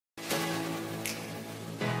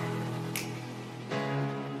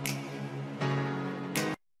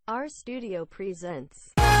Our studio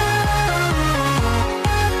presents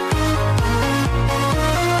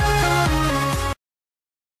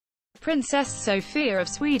Princess Sofia of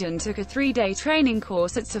Sweden took a 3-day training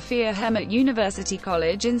course at Sofia University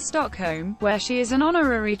College in Stockholm, where she is an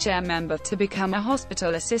honorary chair member, to become a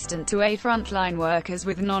hospital assistant to aid frontline workers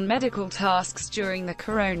with non-medical tasks during the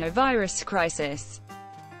coronavirus crisis.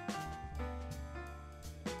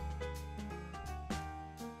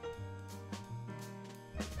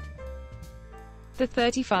 The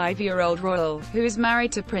 35-year-old royal, who is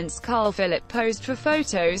married to Prince Carl Philip, posed for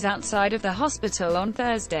photos outside of the hospital on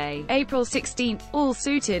Thursday, April 16, all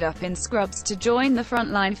suited up in scrubs to join the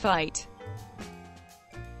frontline fight.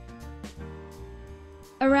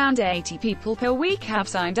 Around 80 people per week have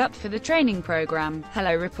signed up for the training program,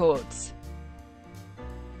 Hello reports.